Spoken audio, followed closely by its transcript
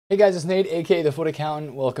Hey guys, it's Nate, aka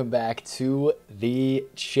TheFutAccountant. Welcome back to the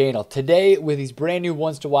channel. Today, with these brand new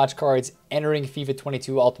ones to watch cards entering FIFA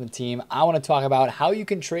 22 Ultimate Team, I want to talk about how you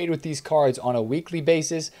can trade with these cards on a weekly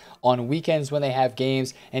basis, on weekends when they have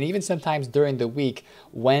games, and even sometimes during the week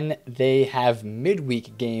when they have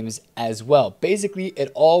midweek games as well. Basically,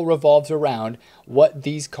 it all revolves around what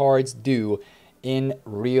these cards do in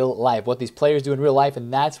real life, what these players do in real life,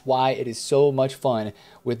 and that's why it is so much fun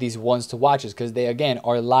with these ones to watches, because they again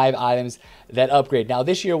are live items that upgrade. Now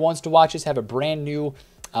this year, ones to watches have a brand new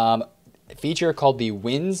feature called the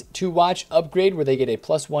wins to watch upgrade, where they get a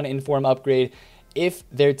 +1 inform upgrade if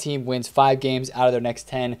their team wins 5 games out of their next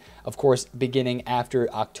 10, of course, beginning after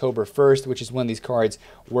October 1st, which is when these cards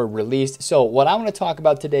were released. So what I want to talk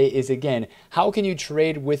about today is, again, how can you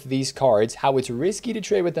trade with these cards, how it's risky to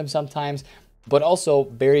trade with them sometimes, but also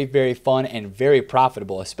very, very fun and very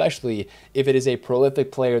profitable, especially if it is a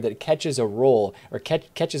prolific player that catches a role or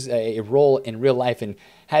catches a role in real life and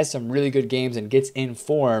has some really good games and gets in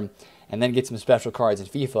form and then gets some special cards in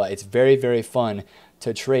FIFA. It's very, very fun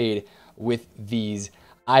to trade with these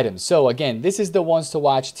items. So again, this is the ones to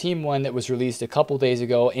watch Team 1 that was released a couple days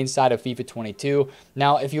ago inside of FIFA 22.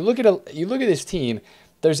 Now, if you look at this team,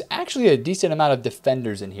 there's actually a decent amount of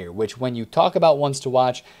defenders in here, which when you talk about ones to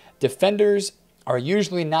watch, defenders are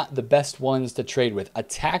usually not the best ones to trade with.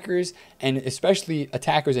 Attackers, and especially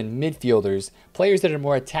attackers and midfielders, players that are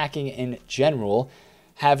more attacking in general,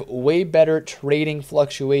 have way better trading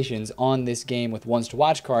fluctuations on this game with ones to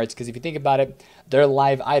watch cards, because if you think about it, they're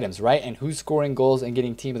live items, right? And who's scoring goals and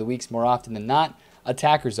getting team of the weeks more often than not?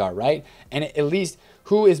 Attackers are, right? And at least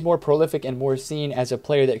who is more prolific and more seen as a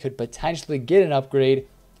player that could potentially get an upgrade?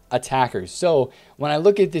 Attackers. So when I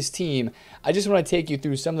look at this team, I just want to take you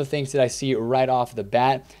through some of the things that I see right off the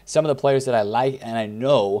bat, some of the players that I like and I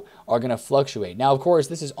know are going to fluctuate. Now, of course,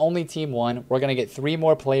 this is only Team 1. We're going to get 3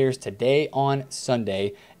 more players today on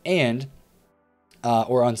Sunday, and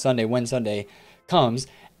or on Sunday when Sunday comes,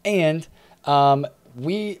 and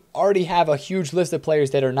we already have a huge list of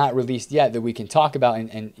players that are not released yet that we can talk about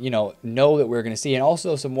and know that we're going to see, and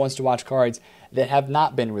also some ones to watch cards that have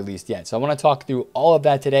not been released yet. So I want to talk through all of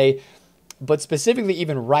that today, but specifically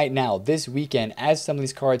even right now, this weekend, as some of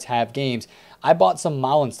these cards have games, I bought some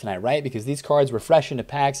Mullins tonight, right? Because these cards were fresh into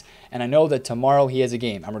packs, and I know that tomorrow he has a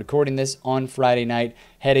game. I'm recording this on Friday night,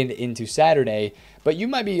 heading into Saturday, but you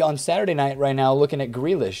might be on Saturday night right now looking at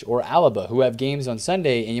Grealish or Alaba, who have games on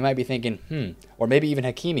Sunday, and you might be thinking, or maybe even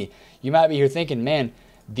Hakimi. You might be here thinking, man,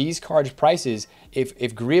 these cards prices, if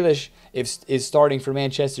Grealish is starting for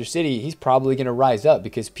Manchester City, he's probably going to rise up,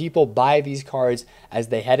 because people buy these cards as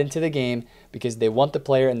they head into the game because they want the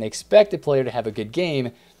player and they expect the player to have a good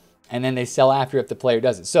game, and then they sell after if the player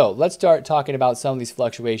doesn't. So let's start talking about some of these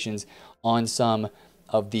fluctuations on some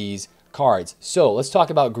of these cards. So let's talk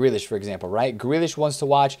about Grealish, for example, right? Grealish wants to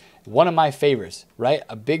watch, one of my favorites, right?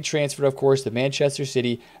 A big transfer, of course, to Manchester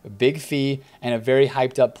City, a big fee, and a very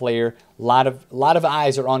hyped up player. A lot of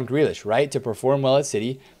eyes are on Grealish, right? To perform well at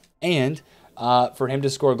City, and for him to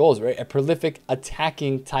score goals, right? A prolific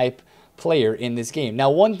attacking type player in this game. Now,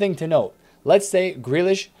 one thing to note, let's say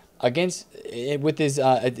Grealish with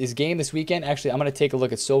his game this weekend. Actually, I'm going to take a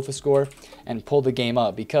look at SofaScore and pull the game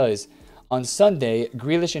up, because on Sunday,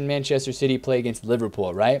 Grealish and Manchester City play against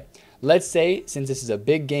Liverpool, right? Let's say, since this is a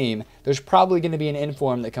big game, there's probably going to be an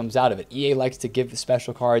inform that comes out of it. EA likes to give the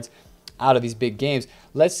special cards out of these big games.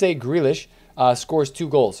 Let's say Grealish scores 2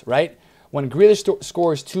 goals, right? When Grealish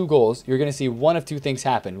scores 2 goals, you're going to see one of 2 things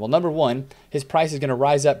happen. Well, number one, his price is going to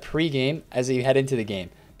rise up pre-game as you head into the game.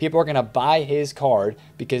 People are going to buy his card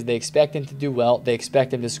because they expect him to do well, they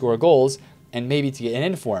expect him to score goals, and maybe to get an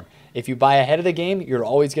inform. If you buy ahead of the game, you're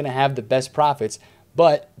always going to have the best profits,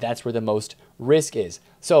 but that's where the most risk is.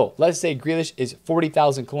 So let's say Grealish is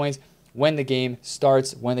 40,000 coins when the game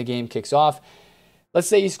starts, when the game kicks off. Let's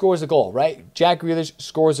say he scores a goal, right? Jack Grealish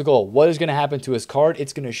scores a goal. What is going to happen to his card?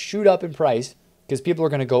 It's going to shoot up in price, because people are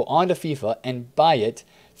going to go onto FIFA and buy it,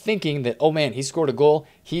 thinking that, oh man, he scored a goal,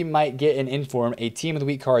 he might get an inform, a Team of the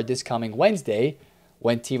Week card this coming Wednesday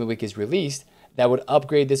when Team of the Week is released, that would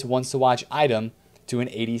upgrade this ones to watch item to an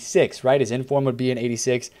 86, right? His inform would be an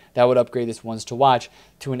 86. That would upgrade this ones to watch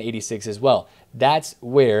to an 86 as well. That's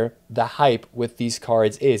where the hype with these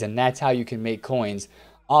cards is, and that's how you can make coins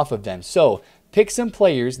off of them. So pick some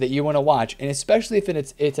players that you want to watch, and especially if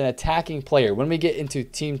it's an attacking player. When we get into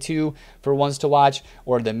Team 2 for ones to watch,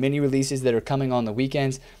 or the mini releases that are coming on the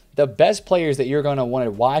weekends, the best players that you're going to want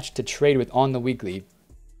to watch to trade with on the weekly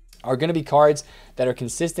are going to be cards that are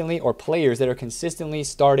consistently, or players that are consistently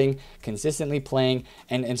starting, consistently playing,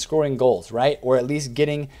 and scoring goals, right? Or at least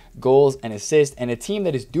getting goals and assists, and a team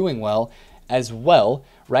that is doing well as well,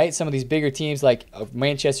 right? Some of these bigger teams like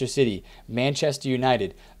Manchester City, Manchester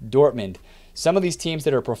United, Dortmund, some of these teams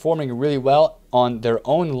that are performing really well on their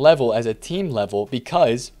own level as a team level,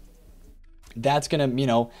 because that's going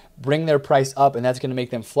to, bring their price up, and that's going to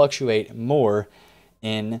make them fluctuate more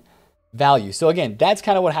in value. So again, that's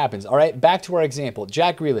kind of what happens. All right, back to our example.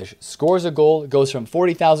 Jack Grealish scores a goal, goes from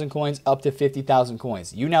 40,000 coins up to 50,000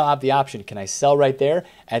 coins. You now have the option, can I sell right there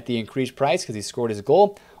at the increased price because he scored his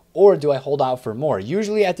goal? Or do I hold out for more?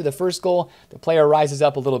 Usually after the first goal, the player rises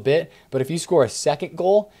up a little bit. But if you score a second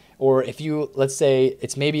goal, or if you, let's say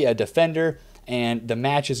it's maybe a defender and the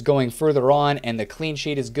match is going further on and the clean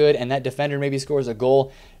sheet is good and that defender maybe scores a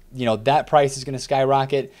goal, that price is going to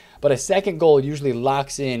skyrocket. But a second goal usually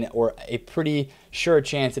locks in, or a pretty sure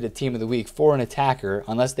chance at a team of the week for an attacker,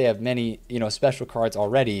 unless they have many, special cards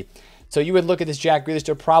already. So you would look at this Jack Grealish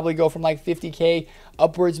to probably go from like 50K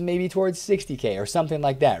upwards, maybe towards 60K or something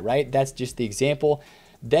like that, right? That's just the example.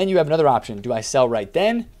 Then you have another option. Do I sell right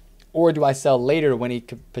then, or do I sell later when he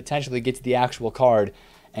could potentially gets the actual card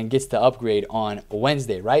and gets the upgrade on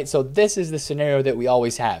Wednesday, right? So this is the scenario that we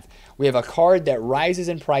always have. We have a card that rises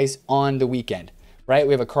in price on the weekend, right?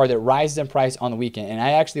 We have a card that rises in price on the weekend. And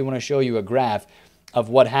I actually want to show you a graph of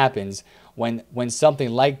what happens when something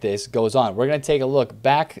like this goes on. We're going to take a look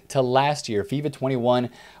back to last year, FIFA 21,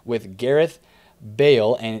 with Gareth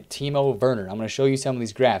Bale and Timo Werner. I'm going to show you some of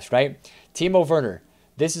these graphs, right? Timo Werner,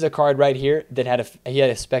 this is a card right here that he had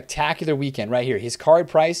a spectacular weekend right here. His card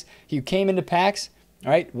price, he came into packs,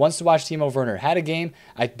 all right, wants to watch Timo Werner, had a game.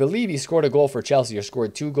 I believe he scored a goal for Chelsea, or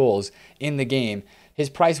scored 2 goals in the game. His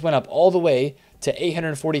price went up all the way to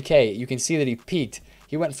 840K. You can see that he peaked.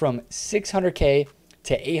 He went from 600K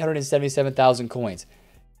to 877,000 coins.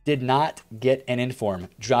 Did not get an inform.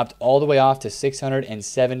 Dropped all the way off to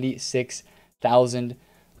 676,000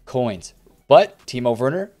 coins. But Timo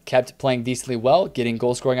Werner kept playing decently well, getting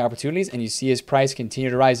goal scoring opportunities, and you see his price continue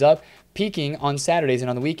to rise up, peaking on Saturdays and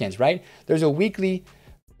on the weekends, right? There's a weekly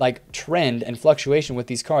trend and fluctuation with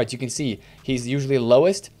these cards. You can see he's usually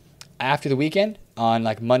lowest after the weekend on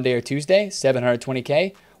Monday or Tuesday,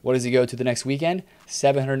 720K. What does he go to the next weekend?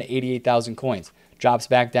 788,000 coins. Drops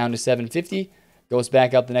back down to 750, goes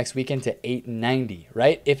back up the next weekend to 890,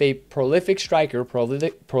 right? If a prolific striker,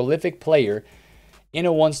 prolific player in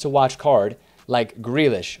a wants to watch card like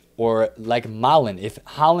Grealish or like Malen, if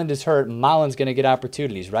Haaland is hurt, Malen's going to get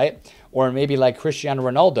opportunities, right? Or maybe like Cristiano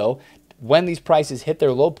Ronaldo, when these prices hit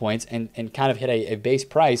their low points and kind of hit a base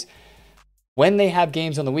price, when they have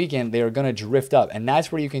games on the weekend, they are going to drift up. And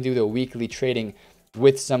that's where you can do the weekly trading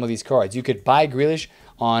with some of these cards. You could buy Grealish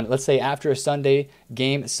on, let's say, after a Sunday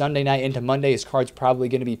game, Sunday night into Monday, his card's probably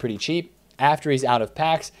going to be pretty cheap. After he's out of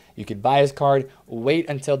packs, you could buy his card, wait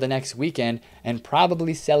until the next weekend, and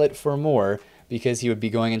probably sell it for more because he would be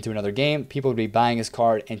going into another game. People would be buying his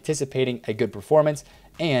card, anticipating a good performance,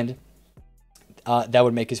 and that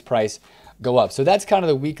would make his price go up. So that's kind of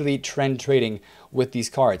the weekly trend trading with these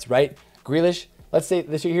cards, right? Grealish, let's say,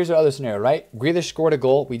 here's our other scenario, right? Grealish scored a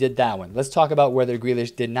goal. We did that one. Let's talk about whether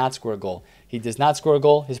Grealish did not score a goal. He does not score a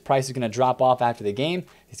goal. His price is going to drop off after the game.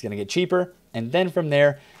 He's going to get cheaper. And then from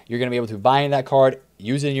there, you're going to be able to buy in that card,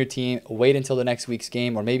 use it in your team, wait until the next week's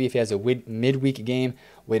game, or maybe if he has a midweek game,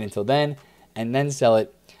 wait until then, and then sell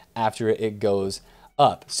it after it goes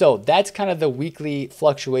up. So that's kind of the weekly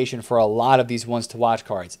fluctuation for a lot of these ones to watch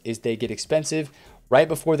cards, is they get expensive right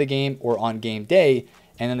before the game or on game day,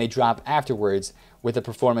 and then they drop afterwards with a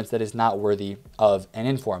performance that is not worthy of an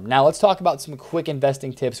inform. Now let's talk about some quick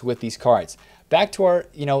investing tips with these cards. Back to our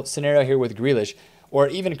scenario here with Grealish, or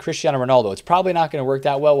even Cristiano Ronaldo. It's probably not going to work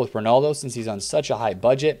that well with Ronaldo since he's on such a high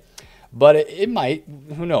budget, but it might,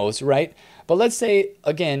 who knows, right? But let's say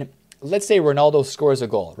Ronaldo scores a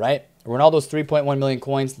goal, right? Ronaldo's 3.1 million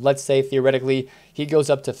coins. Let's say theoretically he goes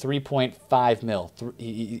up to 3.5 mil,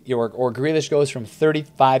 or Grealish goes from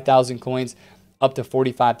 35,000 coins up to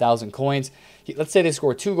 45,000 coins. Let's say they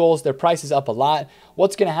score 2 goals. Their price is up a lot.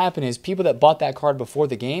 What's going to happen is people that bought that card before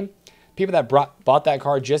the game, people that bought that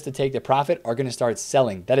card just to take the profit, are going to start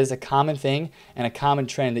selling. That is a common thing and a common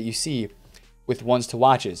trend that you see with ones to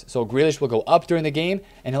watches. So Grealish will go up during the game,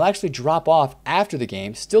 and he'll actually drop off after the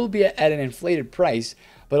game, still be at an inflated price,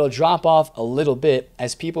 but it'll drop off a little bit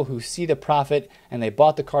as people who see the profit and they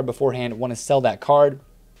bought the card beforehand want to sell that card.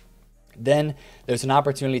 Then there's an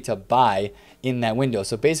opportunity to buy in that window.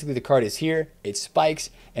 So basically the card is here, it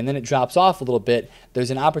spikes, and then it drops off a little bit.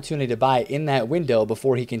 There's an opportunity to buy in that window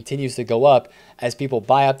before he continues to go up as people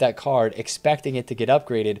buy up that card, expecting it to get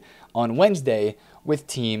upgraded on Wednesday with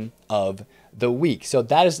Team of the Week. So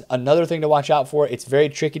that is another thing to watch out for. It's very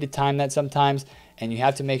tricky to time that sometimes, and you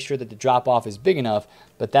have to make sure that the drop off is big enough.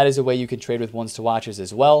 But that is a way you can trade with ones to watches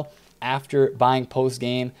as well after buying post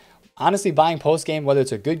game. Honestly, buying post game, whether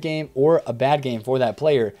it's a good game or a bad game for that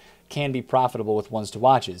player, can be profitable with ones to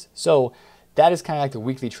watches. So that is kind of like the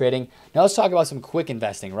weekly trading. Now let's talk about some quick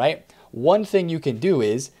investing, right? One thing you can do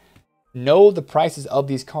is know the prices of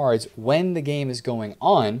these cards when the game is going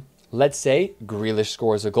on. Let's say Grealish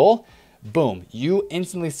scores a goal. Boom, you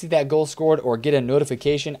instantly see that goal scored or get a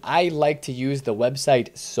notification. I like to use the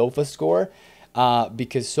website SofaScore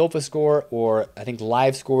because SofaScore, or I think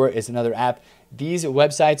LiveScore is another app. These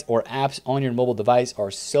websites or apps on your mobile device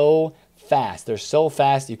are so fast. They're so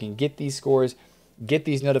fast. You can get these scores, get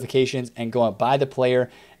these notifications, and go and buy the player.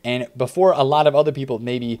 And before a lot of other people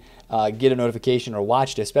maybe get a notification or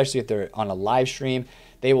watch it, especially if they're on a live stream,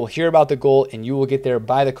 they will hear about the goal and you will get there,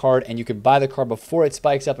 buy the card, and you can buy the card before it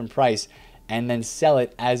spikes up in price and then sell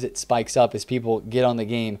it as it spikes up as people get on the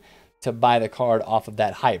game to buy the card off of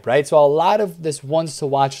that hype, right? So a lot of this ones to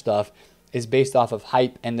watch stuff is based off of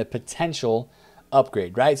hype and the potential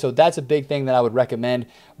upgrade, right? So that's a big thing that I would recommend.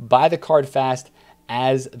 Buy the card fast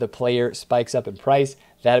as the player spikes up in price.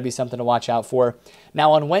 That'd be something to watch out for.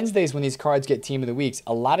 Now on Wednesdays, when these cards get team of the weeks,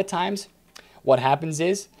 a lot of times what happens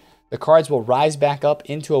is the cards will rise back up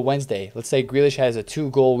into a Wednesday. Let's say Grealish has a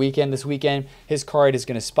 2-goal weekend this weekend. His card is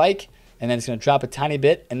going to spike, and then it's going to drop a tiny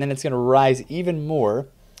bit, and then it's going to rise even more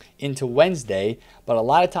into Wednesday. But a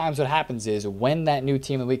lot of times what happens is when that new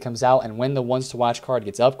team of the week comes out and when the ones to watch card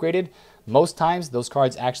gets upgraded, most times those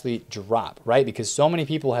cards actually drop, right? Because so many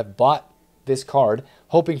people have bought this card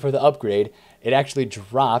hoping for the upgrade, it actually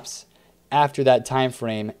drops after that time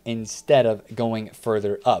frame instead of going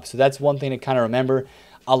further up. So that's one thing to kind of remember.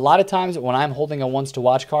 A lot of times when I'm holding a ones to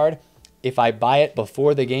watch card, if I buy it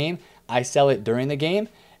before the game, I sell it during the game.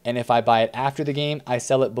 And if I buy it after the game, I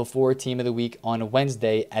sell it before team of the week on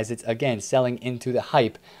Wednesday, as it's, again, selling into the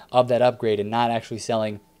hype of that upgrade and not actually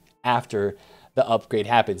selling after the upgrade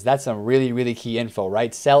happens. That's some really, really key info,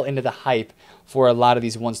 right? Sell into the hype for a lot of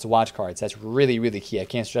these ones to watch cards. That's really, really key. I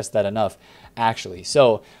can't stress that enough, actually.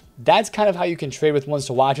 So that's kind of how you can trade with ones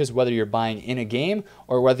to watches, whether you're buying in a game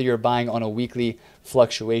or whether you're buying on a weekly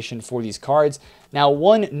fluctuation for these cards. Now,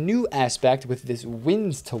 one new aspect with this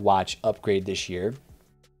wins to watch upgrade this year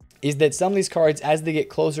is that some of these cards, as they get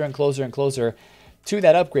closer and closer and closer to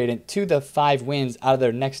that upgrade and to the 5 wins out of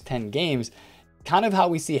their next 10 games, kind of how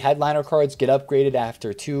we see headliner cards get upgraded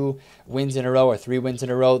after 2 wins in a row or 3 wins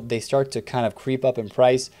in a row, they start to kind of creep up in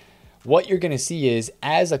price. What you're going to see is,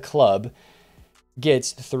 as a club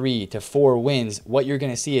gets 3 to 4 wins, what you're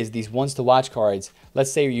going to see is these ones to watch cards.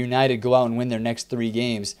 Let's say United go out and win their next 3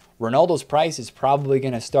 games. Ronaldo's price is probably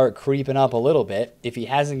going to start creeping up a little bit. If he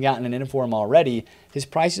hasn't gotten an inform already, his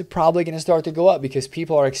price is probably going to start to go up because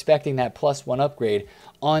people are expecting that +1 upgrade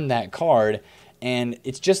on that card. And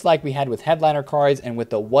it's just like we had with headliner cards and with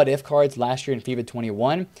the what if cards last year in FIFA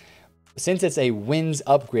 21. Since it's a wins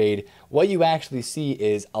upgrade, what you actually see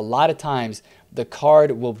is a lot of times the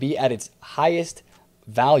card will be at its highest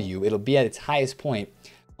value. It'll be at its highest point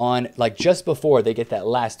on, like, just before they get that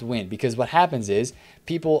last win. Because what happens is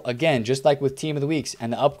people, again, just like with team of the weeks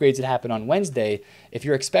and the upgrades that happen on Wednesday, if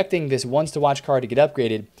you're expecting this ones to watch card to get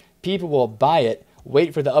upgraded, people will buy it,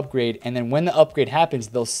 wait for the upgrade, and then when the upgrade happens,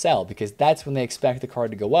 they'll sell because that's when they expect the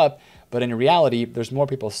card to go up. But in reality, there's more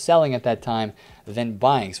people selling at that time than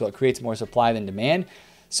buying, so it creates more supply than demand.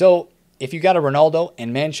 So if you got a Ronaldo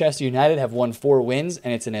and Manchester United have won 4 wins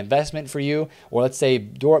and it's an investment for you, or let's say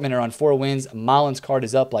Dortmund are on 4 wins, Malin's card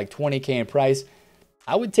is up like 20K in price,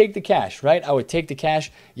 I would take the cash, right? I would take the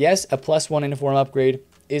cash. Yes, a +1 uniform upgrade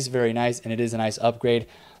is very nice, and it is a nice upgrade.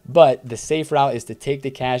 But the safe route is to take the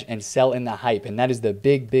cash and sell in the hype. And that is the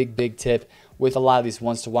big, big, big tip with a lot of these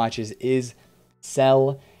ones to watches is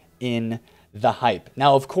sell in the hype.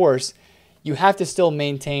 Now, of course, you have to still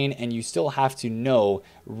maintain and you still have to know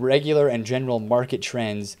regular and general market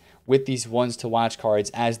trends with these ones to watch cards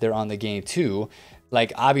as they're on the game too.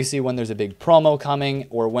 Like, obviously, when there's a big promo coming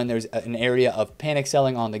or when there's an area of panic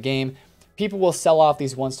selling on the game, people will sell off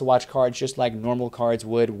these ones to watch cards just like normal cards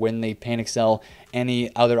would when they panic sell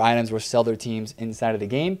any other items or sell their teams inside of the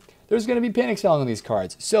game. There's going to be panic selling on these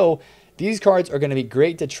cards. So these cards are going to be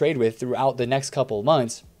great to trade with throughout the next couple of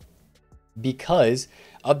months because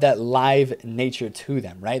of that live nature to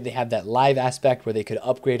them, right? They have that live aspect where they could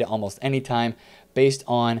upgrade at almost any time based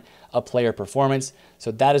on a player performance.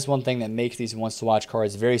 So that is one thing that makes these ones to watch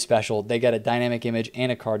cards very special. They got a dynamic image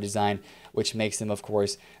and a card design, which makes them, of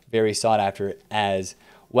course, very sought after as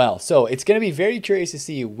well. So it's going to be very curious to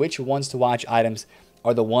see which ones to watch items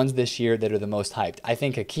are the ones this year that are the most hyped. I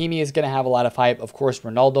think Hakimi is going to have a lot of hype. Of course,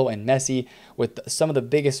 Ronaldo and Messi, with some of the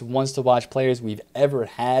biggest ones to watch players we've ever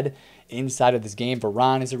had inside of this game.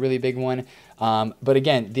 Varane is a really big one. But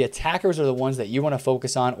again, the attackers are the ones that you want to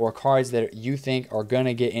focus on, or cards that you think are going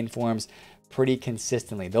to get informs pretty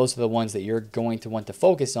consistently. Those are the ones that you're going to want to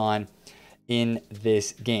focus on in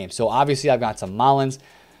this game. So obviously I've got some Mullins.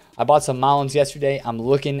 I bought some Mullins yesterday. I'm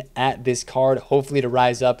looking at this card, hopefully to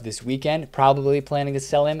rise up this weekend. Probably planning to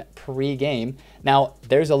sell him pre-game. Now,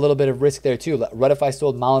 there's a little bit of risk there too. What if I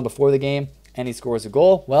sold Mullins before the game and he scores a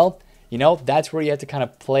goal? Well, you know, that's where you have to kind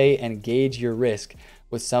of play and gauge your risk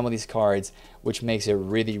with some of these cards, which makes it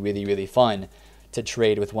really, really, really fun to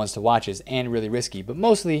trade with ones to watches, and really risky, but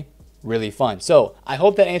mostly really fun. So I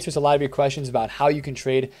hope that answers a lot of your questions about how you can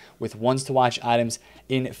trade with ones to watch items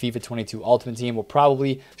in FIFA 22 Ultimate Team. We'll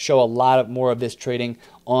probably show a lot more of this trading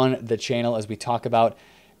on the channel as we talk about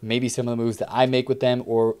maybe some of the moves that I make with them,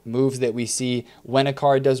 or moves that we see when a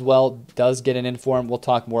card does well, does get an inform. We'll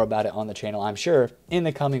talk more about it on the channel, I'm sure, in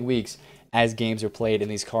the coming weeks as games are played and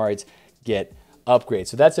these cards get upgrades.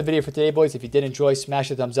 So that's the video for today, boys. If you did enjoy, smash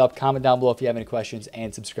the thumbs up, comment down below if you have any questions,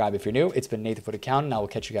 and subscribe if you're new. It's been TheFutAccountant. I will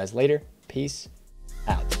catch you guys later. Peace